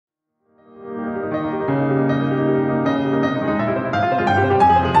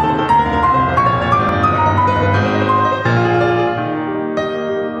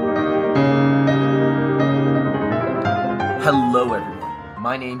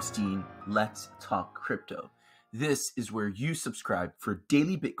My name's Dean. Let's talk crypto. This is where you subscribe for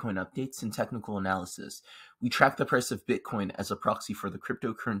daily Bitcoin updates and technical analysis. We track the price of Bitcoin as a proxy for the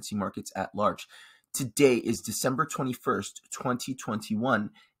cryptocurrency markets at large. Today is December 21st,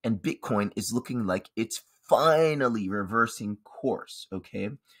 2021, and Bitcoin is looking like it's finally reversing course, okay?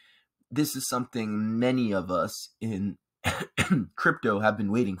 This is something many of us in crypto have been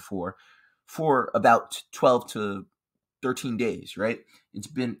waiting for about 12 to 13 days, right? It's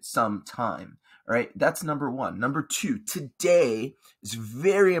been some time, all right? That's number one. Number two, today is a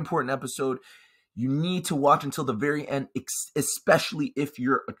very important episode. You need to watch until the very end, especially if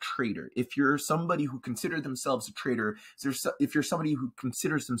you're a trader. If you're somebody who considers themselves a trader, if you're somebody who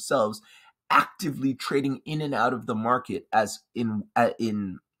considers themselves actively trading in and out of the market as in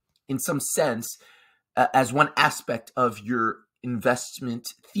some sense, as one aspect of your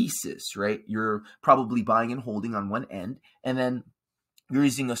investment thesis, right? You're probably buying and holding on one end, and then you're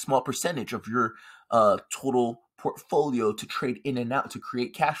using a small percentage of your total portfolio to trade in and out to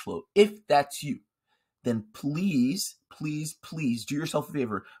create cash flow. If that's you, then please do yourself a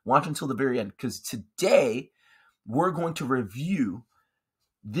favor. Watch until the very end, because today we're going to review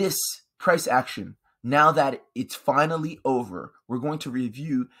this price action. Now that it's finally over, we're going to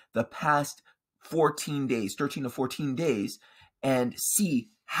review the past 13 to 14 days, and see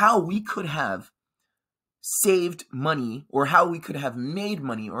how we could have saved money, or how we could have made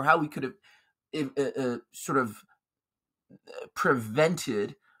money, or how we could have sort of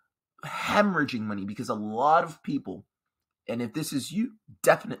prevented hemorrhaging money. Because a lot of people, and if this is you,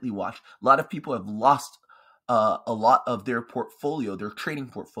 definitely watch. A lot of people have lost a lot of their portfolio, their trading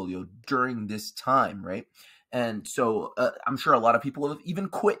portfolio during this time, right? And so I'm sure a lot of people have even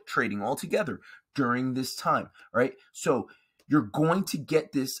quit trading altogether during this time, right? So you're going to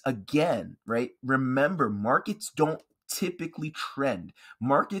get this again, right? Remember, markets don't typically trend.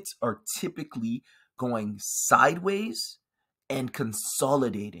 Markets are typically going sideways and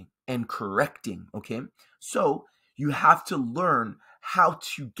consolidating and correcting, okay? So you have to learn how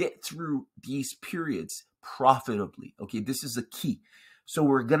to get through these periods profitably, okay? This is a key. So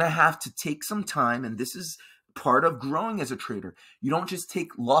we're going to have to take some time, and this is part of growing as a trader. You don't just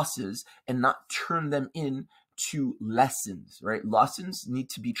take losses and not turn them into lessons, right? Lessons need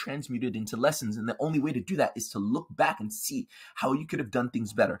to be transmuted into lessons, and the only way to do that is to look back and see how you could have done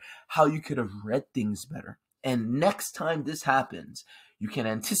things better, how you could have read things better. And next time this happens, you can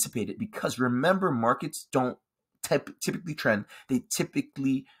anticipate it, because remember, markets don't typically trend. They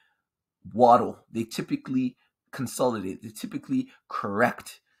typically waddle. They typically consolidate. They typically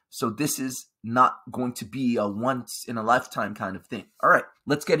correct. So this is not going to be a once in a lifetime kind of thing. All right,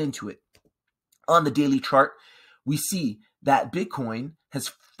 let's get into it. On the daily chart, we see that Bitcoin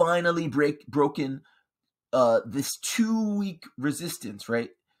has finally broken this 2-week resistance, right?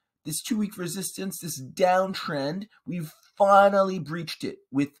 This 2-week resistance, this downtrend, we've finally breached it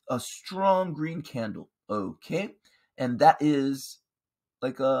with a strong green candle, okay? And that is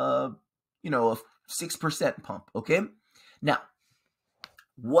like a 6% pump, okay? Now,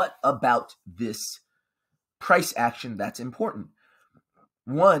 what about this price action that's important?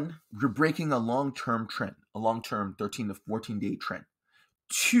 One, you're breaking a long-term trend, a long-term 13 to 14-day trend.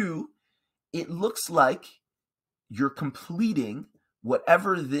 Two, it looks like you're completing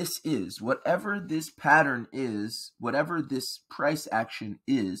whatever this is, whatever this pattern is, whatever this price action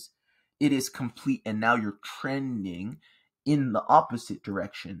is, it is complete, and now you're trending in the opposite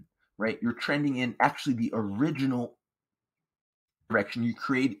direction, right? You're trending in actually the original direction.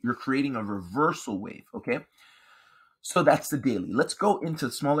 You're creating a reversal wave, okay? So that's the daily. Let's go into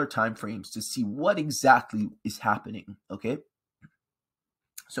smaller time frames to see what exactly is happening, okay?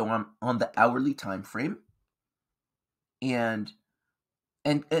 So I'm on the hourly time frame, and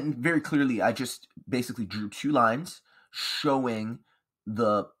very clearly, I just basically drew two lines showing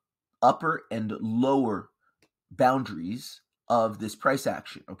the upper and lower boundaries of this price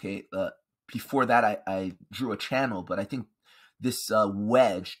action, okay? Before that, I drew a channel, but I think this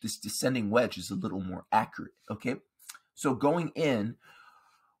wedge, this descending wedge, is a little more accurate, okay? So going in,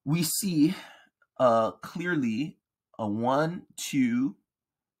 we see clearly a 1, 2,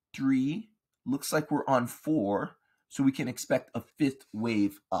 3, looks like we're on 4, so we can expect a 5th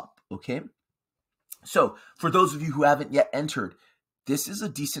wave up, okay? So for those of you who haven't yet entered, this is a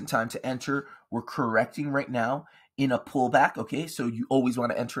decent time to enter. We're correcting right now in a pullback, okay? So you always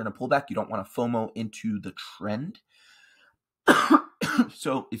want to enter in a pullback. You don't want to FOMO into the trend.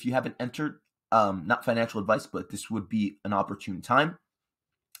 So if you haven't entered, not financial advice, but this would be an opportune time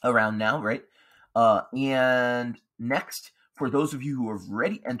around now, right? And next, for those of you who have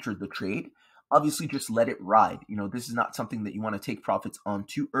already entered the trade, obviously just let it ride. You know, this is not something that you want to take profits on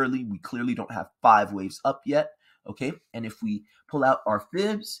too early. We clearly don't have 5 waves up yet, okay? And if we pull out our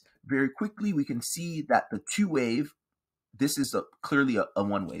fibs very quickly, we can see that the 2 wave, this is clearly a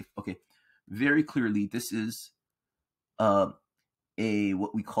 1 wave, okay? Very clearly, this is what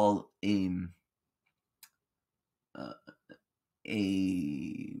we call a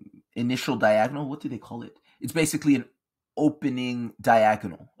initial diagonal. What do they call it? It's basically an opening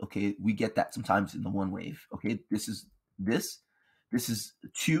diagonal, okay? We get that sometimes in the 1 wave, okay? This is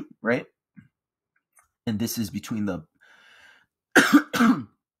 2, right? And this is between the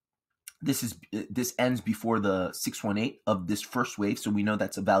this ends before the 618 of this first wave, so we know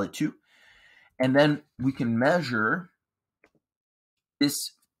that's a valid 2. And then we can measure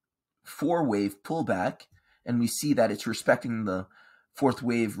this 4 wave pullback, and we see that it's respecting the 4th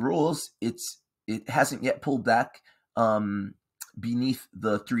wave rules. It hasn't yet pulled back beneath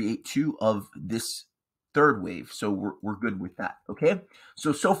the 382 of this 3rd wave, so we're good with that. Okay,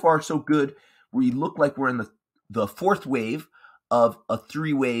 so far so good. We look like we're in the 4th wave of a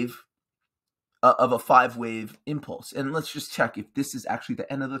 3 wave of a 5 wave impulse. And let's just check if this is actually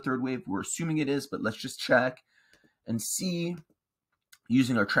the end of the 3rd wave. We're assuming it is, but let's just check and see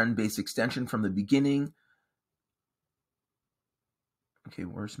using our trend-based extension from the beginning. Okay,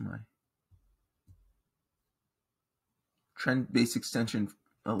 where's my trend-based extension?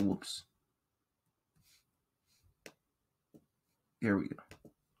 Oh, whoops. Here we go.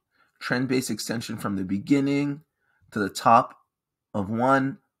 Trend-based extension from the beginning to the top of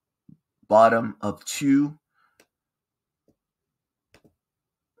 1, bottom of 2.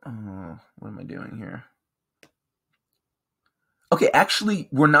 What am I doing here? Okay, actually,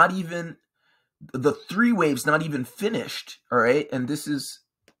 we're not even, the 3 waves not even finished, all right? And this is,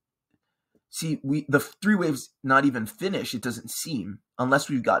 see, the 3 waves not even finished, it doesn't seem, unless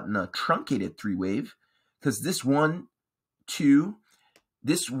we've gotten a truncated 3 wave, because this 1, 2,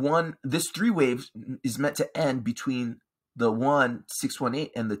 this 3 wave is meant to end between the 1,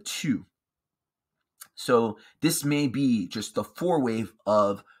 618 and the 2. So this may be just the 4 wave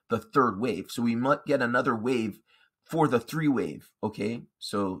of the 3rd wave. So we might get another wave for the 3 wave, okay?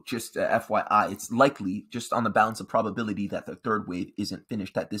 So just FYI, it's likely, just on the balance of probability, that the 3rd wave isn't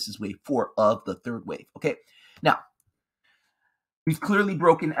finished, that this is wave 4 of the 3rd wave, okay? Now, we've clearly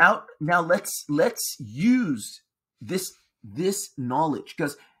broken out. Now let's use this knowledge,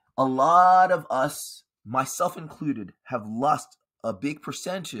 because a lot of us, myself included, have lost a big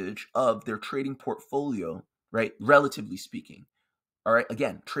percentage of their trading portfolio, right? Relatively speaking. All right,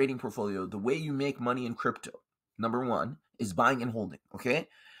 again, trading portfolio, the way you make money in crypto, number 1 is buying and holding, okay?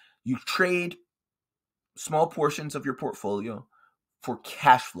 You trade small portions of your portfolio for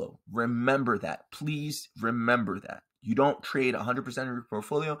cash flow. Remember that. Please remember that. You don't trade 100% of your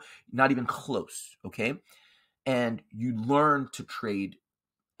portfolio, not even close, okay? And you learn to trade,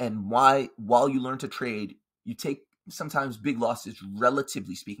 and while you learn to trade, you take sometimes big losses,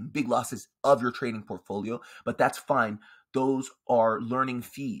 relatively speaking, big losses of your trading portfolio, but that's fine. Those are learning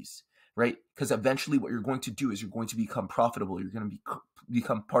fees, right? Because eventually what you're going to do is you're going to become profitable. You're going to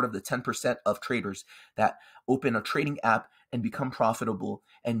become part of the 10% of traders that open a trading app and become profitable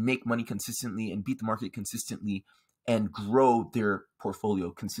and make money consistently and beat the market consistently and grow their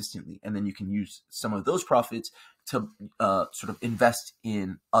portfolio consistently. And then you can use some of those profits to sort of invest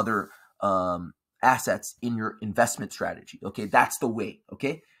in other assets in your investment strategy. Okay, that's the way.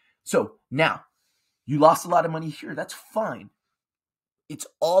 Okay, so now you lost a lot of money here. That's fine. It's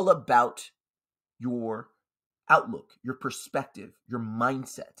all about your outlook, your perspective, your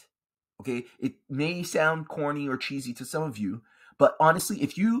mindset. Okay, it may sound corny or cheesy to some of you, but honestly,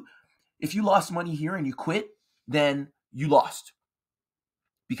 if you lost money here and you quit, then you lost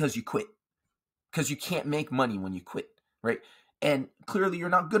because you quit, because you can't make money when you quit, right? And clearly you're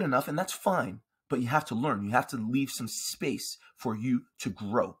not good enough, and that's fine, but you have to learn. You have to leave some space for you to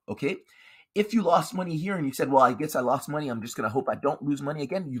grow, okay? If you lost money here and you said, well, I guess I lost money, I'm just going to hope I don't lose money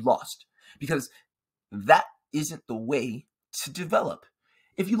again, you lost, because that isn't the way to develop.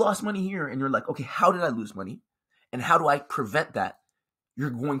 If you lost money here and you're like, okay, how did I lose money? And how do I prevent that? You're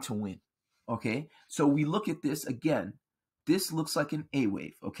going to win, okay? So we look at this again. This looks like an A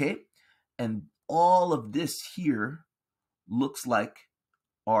wave, okay? And all of this here looks like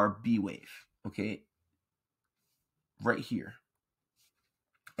our B wave, okay? Right here.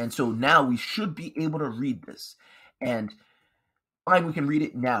 And so now we should be able to read this. And fine, we can read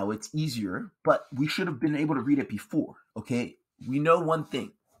it now. It's easier, but we should have been able to read it before, okay? We know one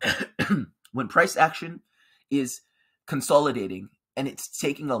thing. When price action is consolidating and it's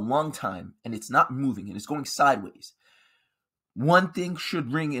taking a long time and it's not moving and it's going sideways, one thing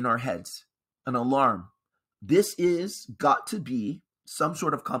should ring in our heads. an alarm. This is got to be some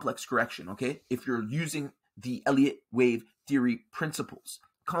sort of complex correction, okay? If you're using the Elliott wave theory principles,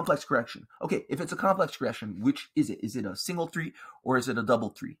 complex correction. Okay, if it's a complex correction, which is it? Is it a single 3 or is it a double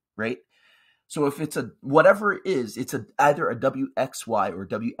 3, right? So if it's a whatever it is, it's either a WXY or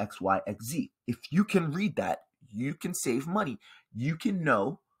WXYXZ. If you can read that, you can save money. You can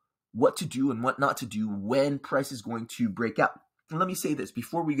know what to do and what not to do when price is going to break out. And let me say this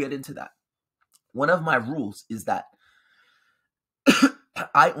before we get into that. One of my rules is that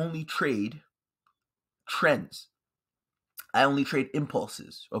I only trade trends. I only trade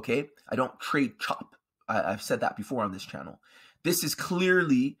impulses, okay? I don't trade chop. I've said that before on this channel. This is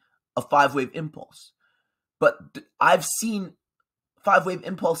clearly a 5-wave impulse. But I've seen 5-wave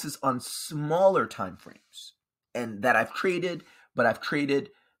impulses on smaller time frames and that I've traded, but I've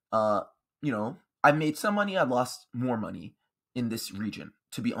traded, I've made some money, I've lost more money in this region,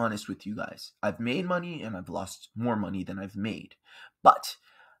 to be honest with you guys. I've made money and I've lost more money than I've made. But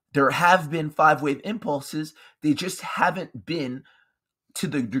there have been 5-wave impulses. They just haven't been to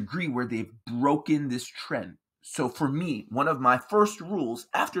the degree where they've broken this trend. So for me, one of my first rules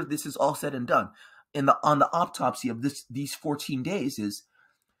after this is all said and done on the autopsy of these 14 days is,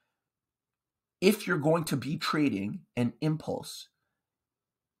 if you're going to be trading an impulse,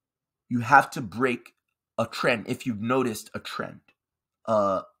 you have to break a trend if you've noticed a trend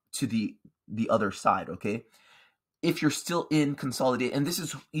to the other side, okay? If you're still in consolidate, and this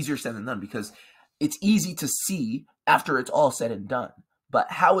is easier said than done because it's easy to see after it's all said and done. But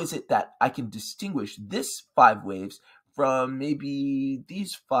how is it that I can distinguish this 5 waves from maybe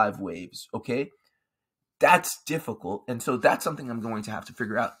these 5 waves, okay? That's difficult, and so that's something I'm going to have to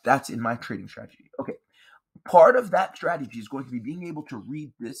figure out. That's in my trading strategy. Okay, part of that strategy is going to be being able to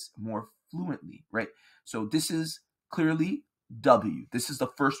read this more fluently, right? So this is clearly W. This is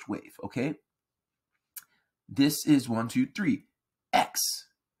the first wave, okay? This is 1, 2, 3, X.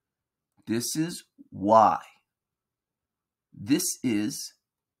 This is Y. This is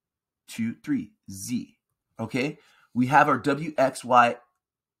 2, 3, Z, okay? We have our WXY,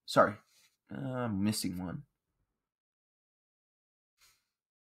 sorry, I'm missing one.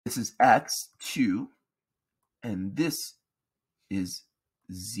 This is X2, and this is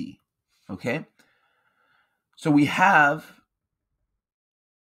Z, okay? So we have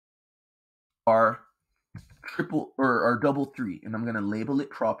our triple or our double 3, and I'm going to label it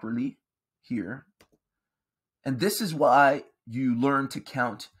properly here. And this is why you learn to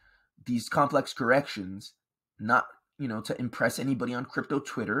count these complex corrections, not to impress anybody on crypto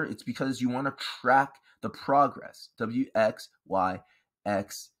Twitter. It's because you want to track the progress. W, X, Y,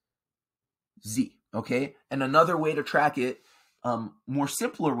 X, Z. Okay. And another way to track it, more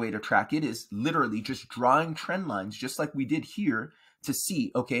simpler way to track it, is literally just drawing trend lines, just like we did here, to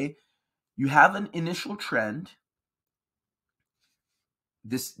see, okay, you have an initial trend,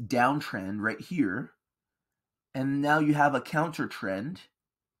 this downtrend right here, and now you have a counter trend,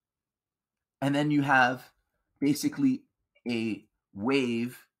 and then you have basically a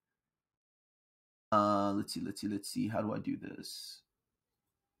wave. Let's see. How do I do this?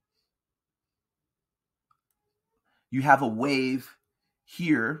 You have a wave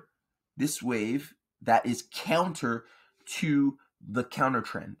here, this wave that is counter to the counter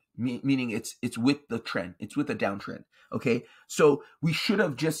trend, meaning it's with the trend, it's with a downtrend. Okay, so we should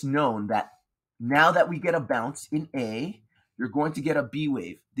have just known that now that we get a bounce in A, you're going to get a B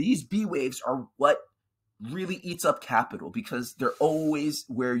wave. These B waves are what really eats up capital because they're always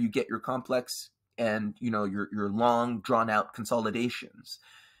where you get your complex and your long drawn out consolidations.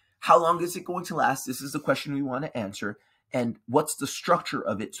 How long is it going to last? This is the question we want to answer. And what's the structure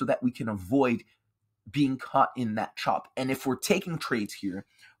of it so that we can avoid being caught in that chop? And if we're taking trades here,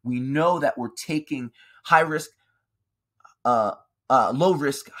 we know that we're taking high risk, low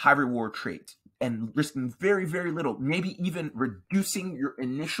risk, high reward trades and risking very, very little, maybe even reducing your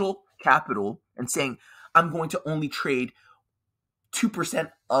initial capital and saying, I'm going to only trade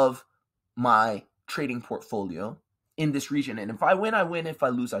 2% of my trading portfolio in this region. And if I win, I win. If I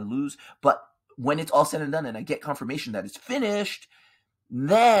lose, I lose. But when it's all said and done and I get confirmation that it's finished,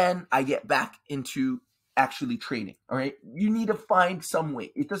 then I get back into actually trading. All right. You need to find some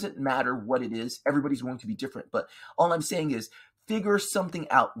way. It doesn't matter what it is. Everybody's going to be different. But all I'm saying is figure something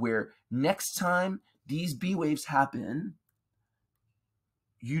out where next time these B waves happen,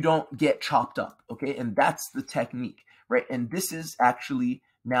 you don't get chopped up. Okay. And that's the technique, right? And this is actually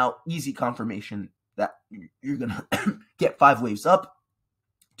now easy confirmation that you're going to get 5 waves up,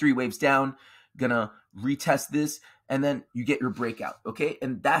 3 waves down, going to retest this, and then you get your breakout, okay?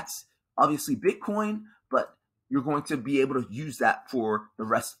 And that's obviously Bitcoin, but you're going to be able to use that for the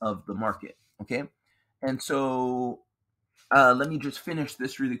rest of the market, okay? And so let me just finish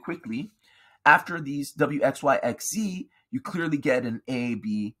this really quickly. After these WXYXZ, you clearly get an A,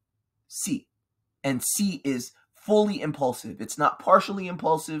 B, C. And C is fully impulsive. It's not partially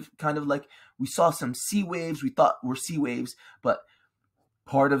impulsive, kind of like we saw some C waves we thought were C waves, but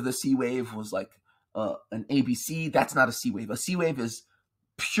part of the C wave was like an ABC. That's not a C wave. A C wave is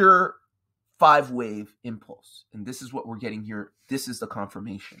pure 5-wave impulse. And this is what we're getting here. This is the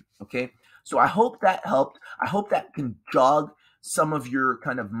confirmation, okay? So I hope that helped. I hope that can jog some of your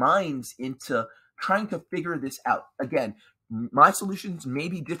kind of minds into trying to figure this out. Again, my solutions may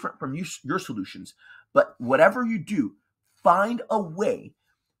be different from your solutions, but whatever you do, find a way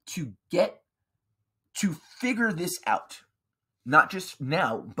to figure this out. Not just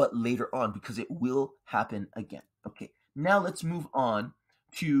now, but later on, because it will happen again. Okay, now let's move on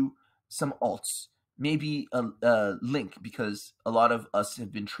to some alts. Maybe a Link, because a lot of us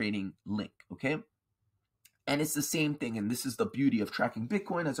have been trading Link, okay? And it's the same thing, and this is the beauty of tracking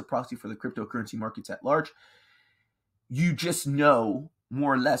Bitcoin as a proxy for the cryptocurrency markets at large. You just know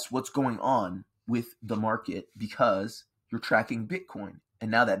more or less what's going on with the market because you're tracking Bitcoin. And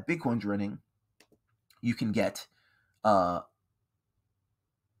now that Bitcoin's running, you can get an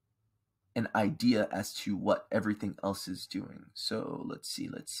idea as to what everything else is doing. So let's see.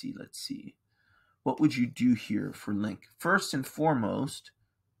 What would you do here for Link? First and foremost,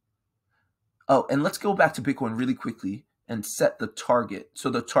 oh, and let's go back to Bitcoin really quickly and set the target. So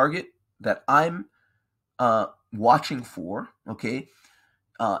the target that I'm watching for, okay,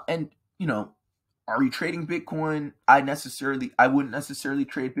 and you know, are you trading Bitcoin? I wouldn't necessarily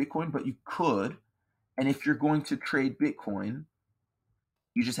trade Bitcoin, but you could. And if you're going to trade Bitcoin,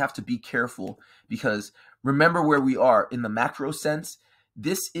 you just have to be careful, because remember where we are in the macro sense.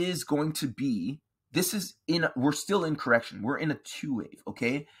 We're still in correction. We're in a 2-wave,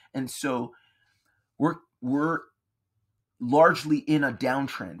 okay? And so we're largely in a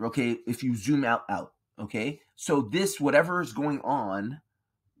downtrend, okay? If you zoom out, okay? So this, whatever is going on,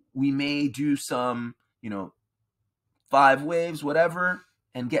 we may do some, 5 waves, whatever,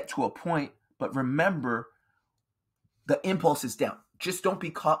 and get to a point. But remember, the impulse is down. Just don't be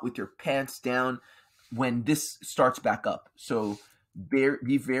caught with your pants down when this starts back up. So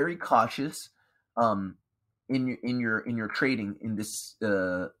be very cautious in your trading in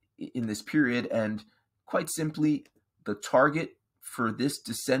this period. And quite simply, the target for this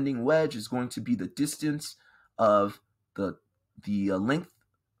descending wedge is going to be the distance of the length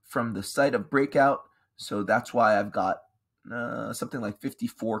from the site of breakout. So that's why I've got something like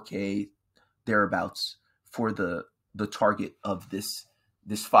 54K thereabouts for the target of these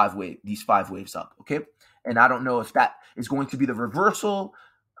 5 waves up, okay? And I don't know if that is going to be the reversal.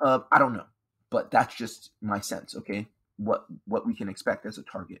 I don't know, but that's just my sense, okay? What we can expect as a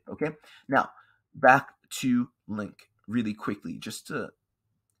target, okay? Now, back to Link really quickly, just to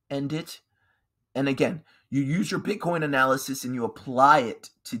end it. And again, you use your Bitcoin analysis and you apply it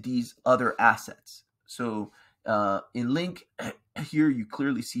to these other assets. So in Link, here you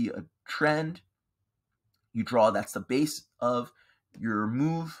clearly see a trend. You draw, that's the base of your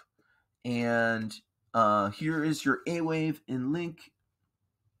move. And here is your A wave in Link.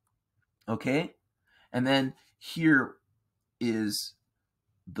 Okay. And then here is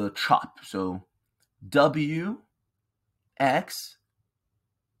the chop. So W, X,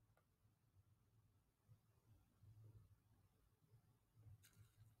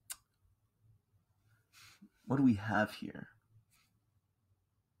 what do we have here?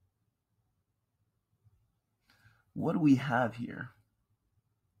 What do we have here?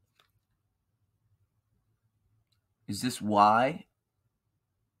 Is this Y?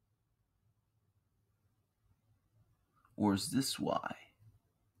 Or is this Y?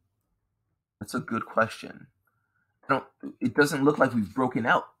 That's a good question. It doesn't look like we've broken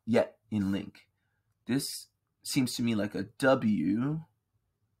out yet in Link. This seems to me like a W,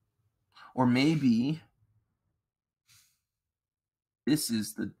 or maybe this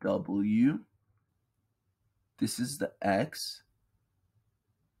is the W, this is the X,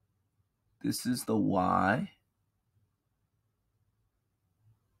 this is the Y,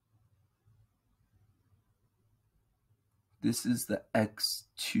 this is the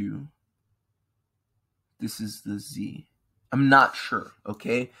X2, this is the Z. I'm not sure,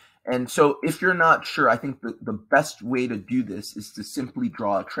 okay? And so if you're not sure, I think the best way to do this is to simply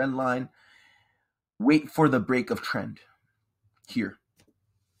draw a trend line, wait for the break of trend here.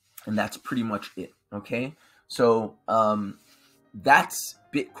 And that's pretty much it, okay? So that's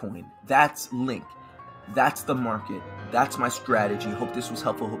Bitcoin. That's Link. That's the market. That's my strategy. Hope this was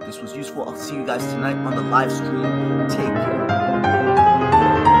helpful. Hope this was useful. I'll see you guys tonight on the live stream. Take care.